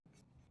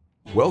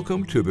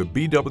Welcome to the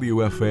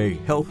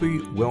BWFA Healthy,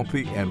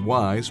 Wealthy, and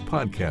Wise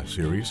podcast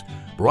series,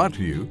 brought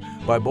to you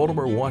by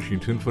Baltimore,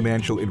 Washington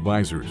Financial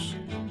Advisors.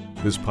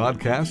 This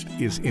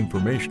podcast is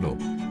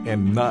informational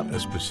and not a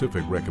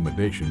specific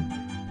recommendation.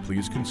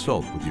 Please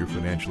consult with your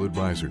financial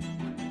advisor.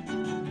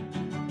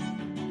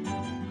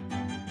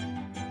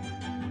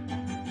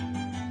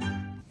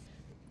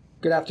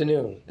 Good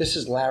afternoon. This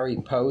is Larry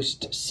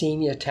Post,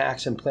 Senior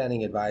Tax and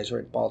Planning Advisor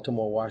at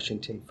Baltimore,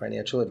 Washington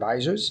Financial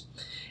Advisors.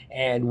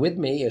 And with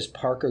me is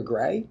Parker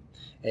Gray,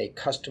 a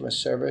Customer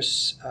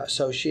Service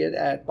Associate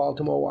at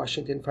Baltimore,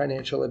 Washington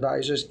Financial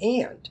Advisors,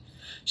 and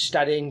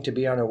studying to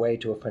be on our way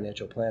to a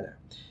financial planner.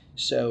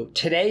 So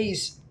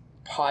today's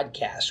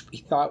podcast, we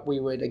thought we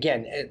would,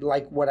 again,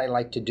 like what I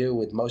like to do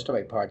with most of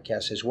my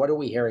podcasts, is what are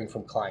we hearing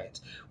from clients?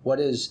 What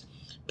is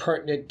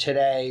pertinent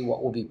today?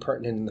 What will be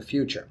pertinent in the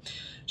future?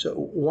 So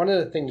one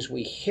of the things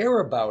we hear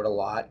about a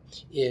lot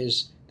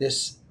is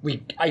this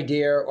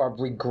idea of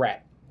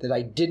regret, that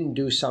I didn't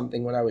do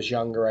something when I was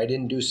younger, I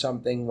didn't do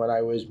something when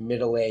I was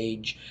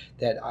middle-aged,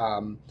 that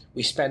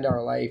we spend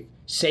our life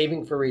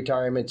saving for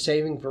retirement,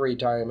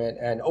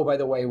 and oh, by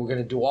the way, we're going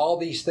to do all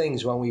these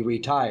things when we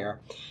retire,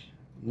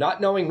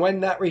 not knowing when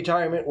that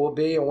retirement will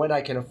be and when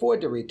I can afford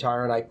to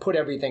retire, and I put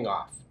everything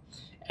off.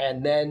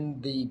 And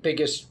then the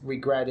biggest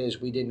regret is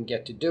we didn't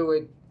get to do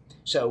it.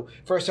 So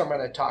first I'm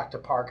going to talk to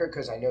Parker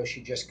because I know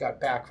she just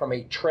got back from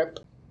a trip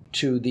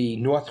to the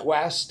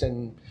Northwest,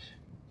 and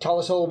tell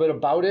us a little bit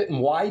about it and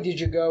why did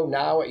you go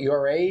now at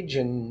your age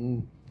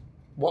and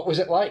what was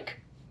it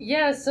like?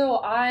 Yeah, so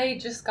I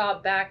just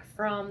got back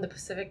from the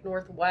Pacific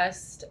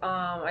Northwest.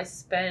 I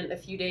spent a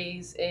few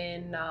days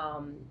in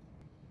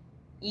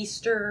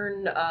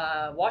eastern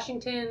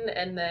Washington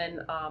and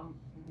then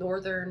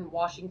northern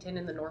Washington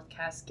in the North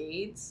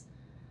Cascades.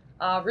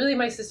 Really,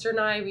 my sister and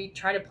I, we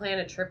try to plan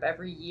a trip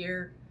every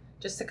year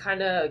just to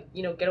kind of,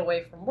 get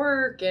away from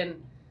work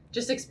and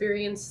just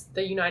experience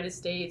the United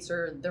States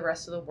or the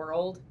rest of the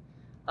world.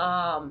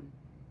 And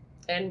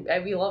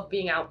we love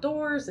being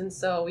outdoors, and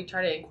so we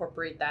try to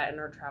incorporate that in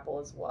our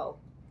travel as well.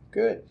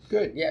 Good.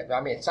 Yeah,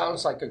 I mean, it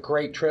sounds like a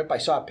great trip. I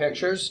saw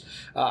pictures.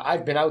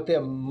 I've been out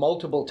there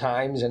multiple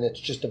times, and it's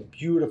just a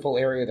beautiful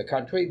area of the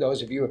country.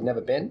 Those of you who have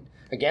never been,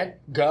 again,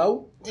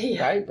 go,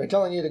 yeah. Right? We're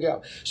telling you to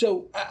go.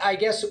 So I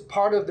guess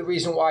part of the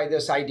reason why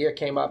this idea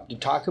came up to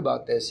talk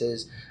about this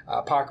is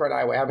Parker and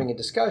I were having a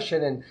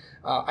discussion, and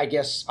I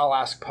guess I'll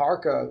ask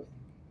Parker,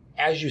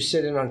 as you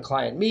sit in on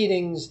client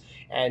meetings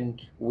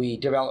and we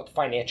develop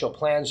financial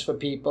plans for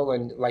people,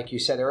 and like you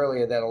said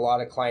earlier, that a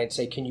lot of clients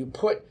say, can you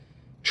put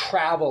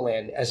travel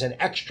in as an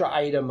extra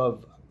item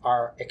of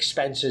our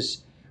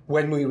expenses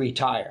when we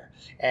retire?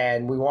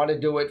 And we want to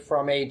do it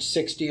from age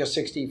 60 or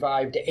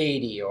 65 to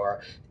 80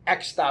 or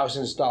X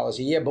thousands of dollars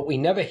a year, but we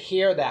never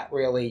hear that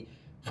really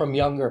from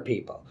younger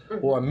people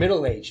or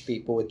middle-aged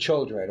people with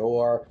children,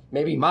 or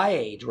maybe my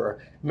age, we're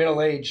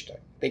middle-aged.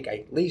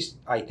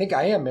 I think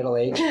I am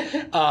middle-aged.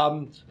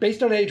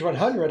 Based on age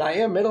 100, I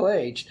am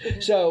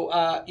middle-aged.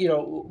 So,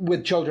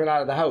 with children out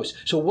of the house.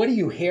 So what do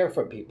you hear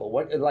from people?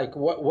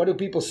 What do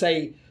people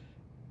say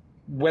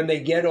when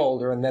they get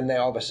older and then they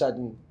all of a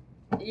sudden...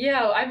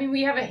 Yeah, I mean,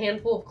 we have a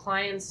handful of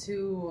clients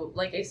who,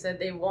 like I said,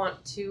 they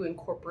want to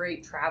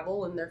incorporate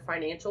travel in their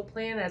financial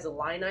plan as a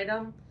line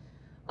item,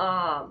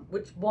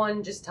 which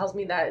one just tells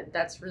me that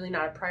that's really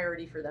not a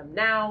priority for them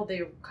now.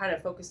 They're kind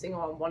of focusing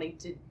on wanting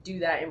to do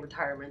that in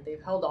retirement.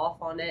 They've held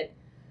off on it.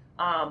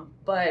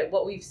 But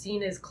what we've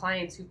seen is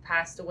clients who've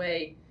passed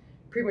away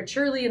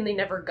prematurely and they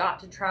never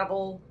got to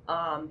travel.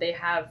 They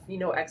have,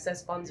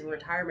 excess funds in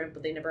retirement,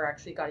 but they never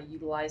actually got to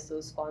utilize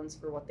those funds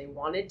for what they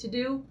wanted to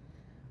do.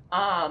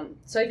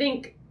 So I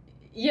think,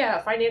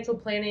 financial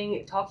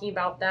planning, talking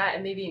about that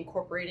and maybe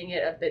incorporating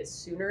it a bit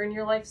sooner in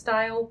your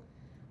lifestyle,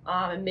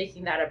 and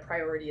making that a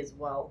priority as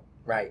well.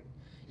 Right.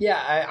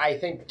 Yeah, I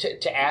think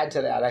to add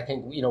to that, I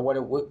think,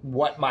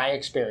 what my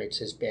experience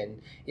has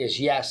been is,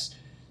 yes,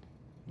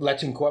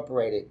 let's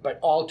incorporate it. But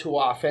all too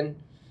often,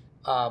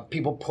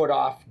 people put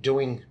off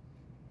doing,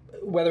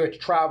 whether it's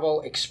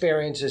travel,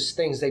 experiences,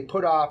 things they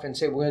put off and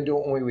say, we're going to do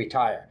it when we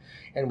retire.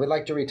 And we'd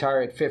like to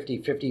retire at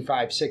 50,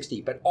 55,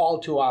 60. But all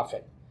too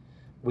often,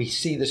 we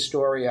see the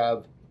story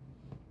of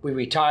we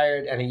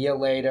retired and a year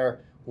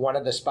later, one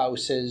of the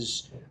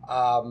spouses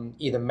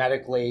either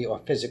medically or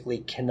physically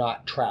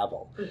cannot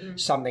travel. Mm-hmm.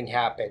 Something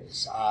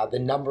happens. The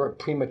number of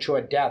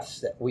premature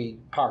deaths that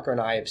Parker and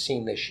I have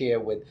seen this year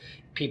with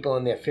people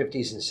in their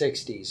 50s and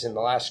 60s in the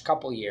last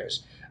couple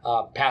years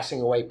passing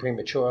away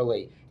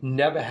prematurely,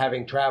 never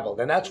having traveled.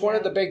 And that's one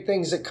of the big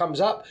things that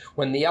comes up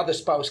when the other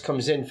spouse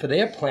comes in for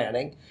their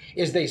planning,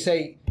 is they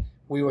say,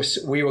 we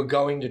were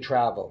going to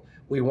travel.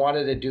 We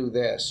wanted to do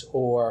this.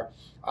 Or,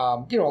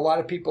 a lot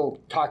of people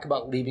talk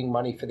about leaving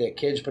money for their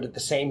kids, but at the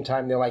same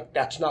time, they're like,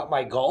 that's not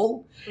my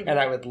goal. Mm-hmm. And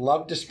I would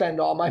love to spend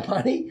all my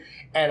money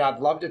and I'd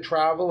love to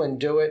travel and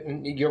do it.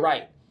 And you're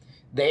right.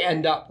 They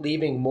end up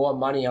leaving more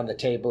money on the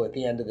table at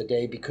the end of the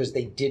day because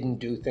they didn't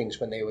do things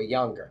when they were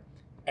younger.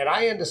 And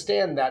I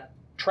understand that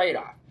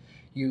trade-off.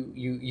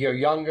 you're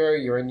younger,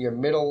 you're in your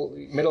middle,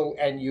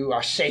 and you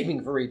are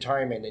saving for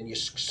retirement, and you're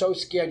so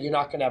scared you're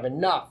not going to have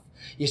enough.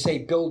 You say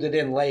build it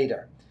in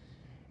later,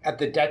 at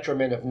the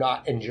detriment of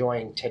not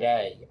enjoying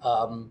today.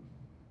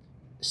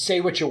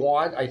 Say what you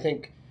want. I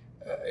think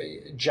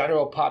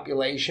general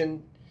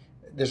population,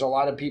 there's a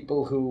lot of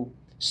people who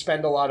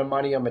spend a lot of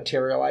money on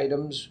material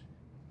items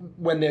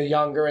when they're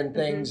younger and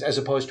things, as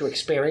opposed to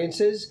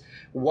experiences.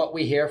 What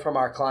we hear from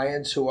our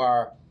clients who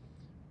are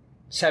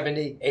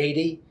 70,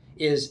 80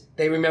 is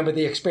they remember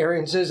the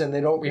experiences and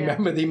they don't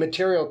remember the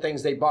material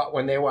things they bought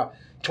when they were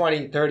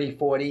 20, 30,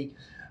 40.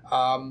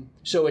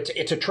 So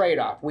it's a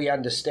trade-off. We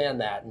understand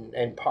that.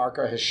 And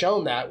Parker has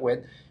shown that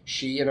with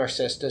she and her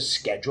sister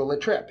schedule a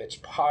trip. It's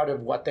part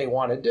of what they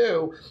want to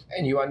do.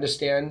 And you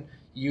understand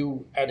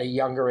you at a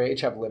younger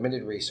age have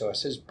limited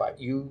resources,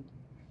 but you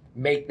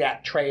make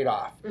that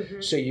trade-off.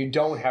 So you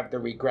don't have the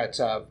regrets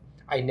of,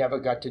 I never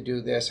got to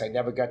do this, I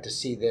never got to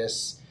see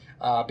this,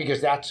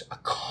 because that's a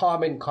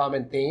common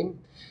theme.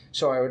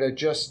 So I would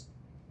just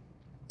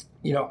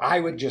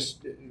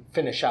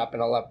finish up,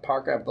 and I'll let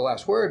Parker have the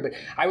last word, but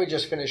I would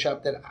just finish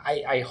up that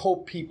I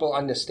hope people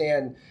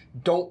understand,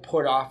 don't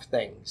put off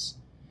things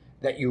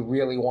that you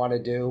really want to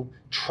do.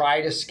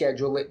 Try to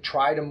schedule it,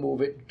 try to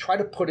move it, try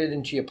to put it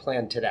into your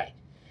plan today.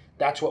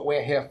 That's what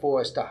we're here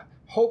for, is to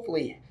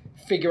hopefully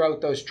figure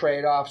out those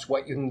trade-offs,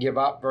 what you can give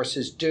up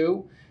versus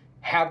do.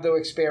 Have those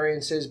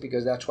experiences,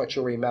 because that's what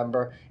you'll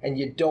remember. And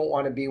you don't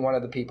want to be one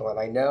of the people. And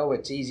I know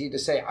it's easy to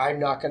say, I'm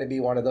not going to be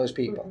one of those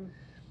people.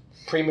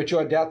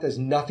 Premature death is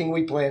nothing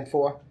we plan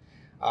for.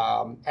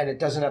 And it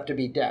doesn't have to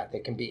be death.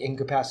 It can be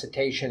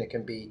incapacitation. It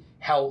can be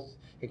health.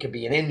 It can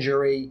be an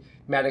injury,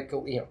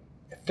 medical,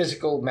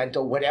 physical,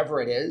 mental,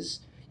 whatever it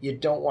is. You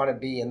don't want to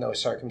be in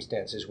those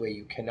circumstances where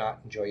you cannot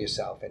enjoy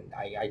yourself. And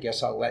I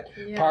guess I'll let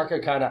Parker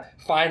kind of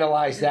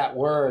finalize that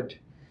word.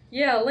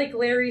 Yeah, like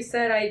Larry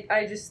said,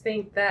 I just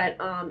think that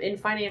in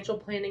financial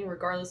planning,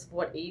 regardless of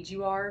what age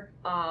you are,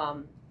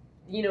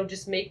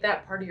 just make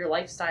that part of your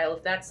lifestyle.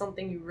 If that's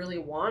something you really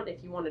want,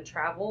 if you want to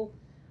travel,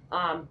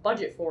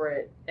 budget for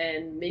it.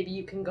 And maybe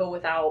you can go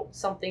without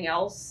something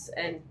else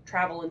and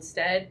travel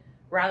instead,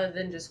 rather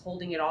than just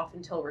holding it off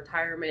until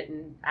retirement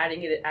and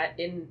adding it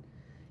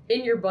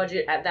in your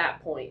budget at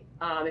that point.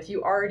 If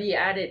you already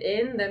add it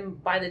in, then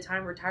by the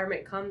time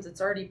retirement comes,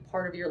 it's already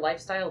part of your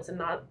lifestyle. It's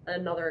not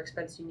another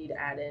expense you need to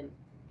add in.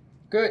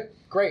 Good,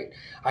 great.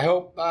 I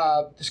hope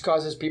this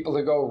causes people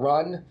to go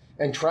run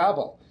and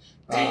travel.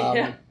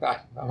 I'm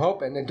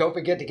hoping. And don't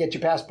forget to get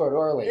your passport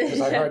early, because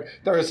I heard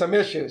there are some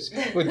issues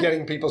with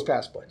getting people's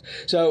passports.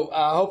 So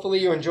hopefully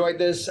you enjoyed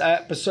this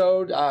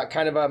episode,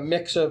 kind of a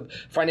mix of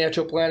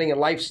financial planning and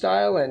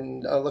lifestyle,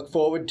 and look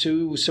forward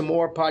to some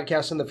more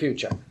podcasts in the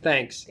future.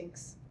 Thanks.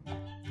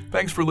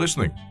 Thanks for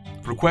listening.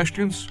 For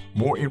questions,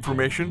 more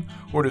information,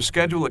 or to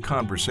schedule a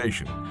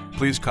conversation,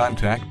 please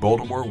contact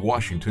Baltimore,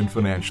 Washington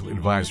Financial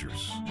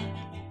Advisors.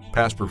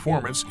 Past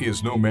performance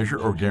is no measure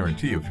or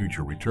guarantee of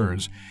future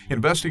returns.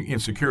 Investing in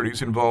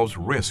securities involves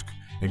risk,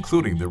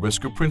 including the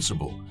risk of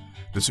principal.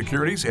 The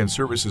securities and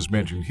services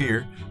mentioned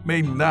here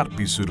may not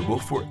be suitable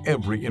for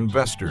every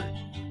investor.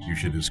 You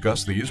should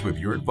discuss these with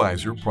your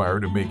advisor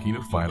prior to making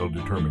a final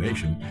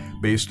determination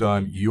based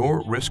on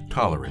your risk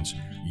tolerance,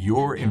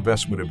 your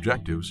investment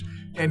objectives,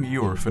 and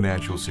your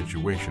financial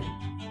situation.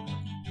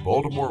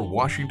 Baltimore,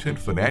 Washington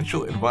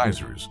Financial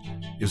Advisors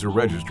is a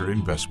registered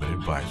investment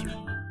advisor.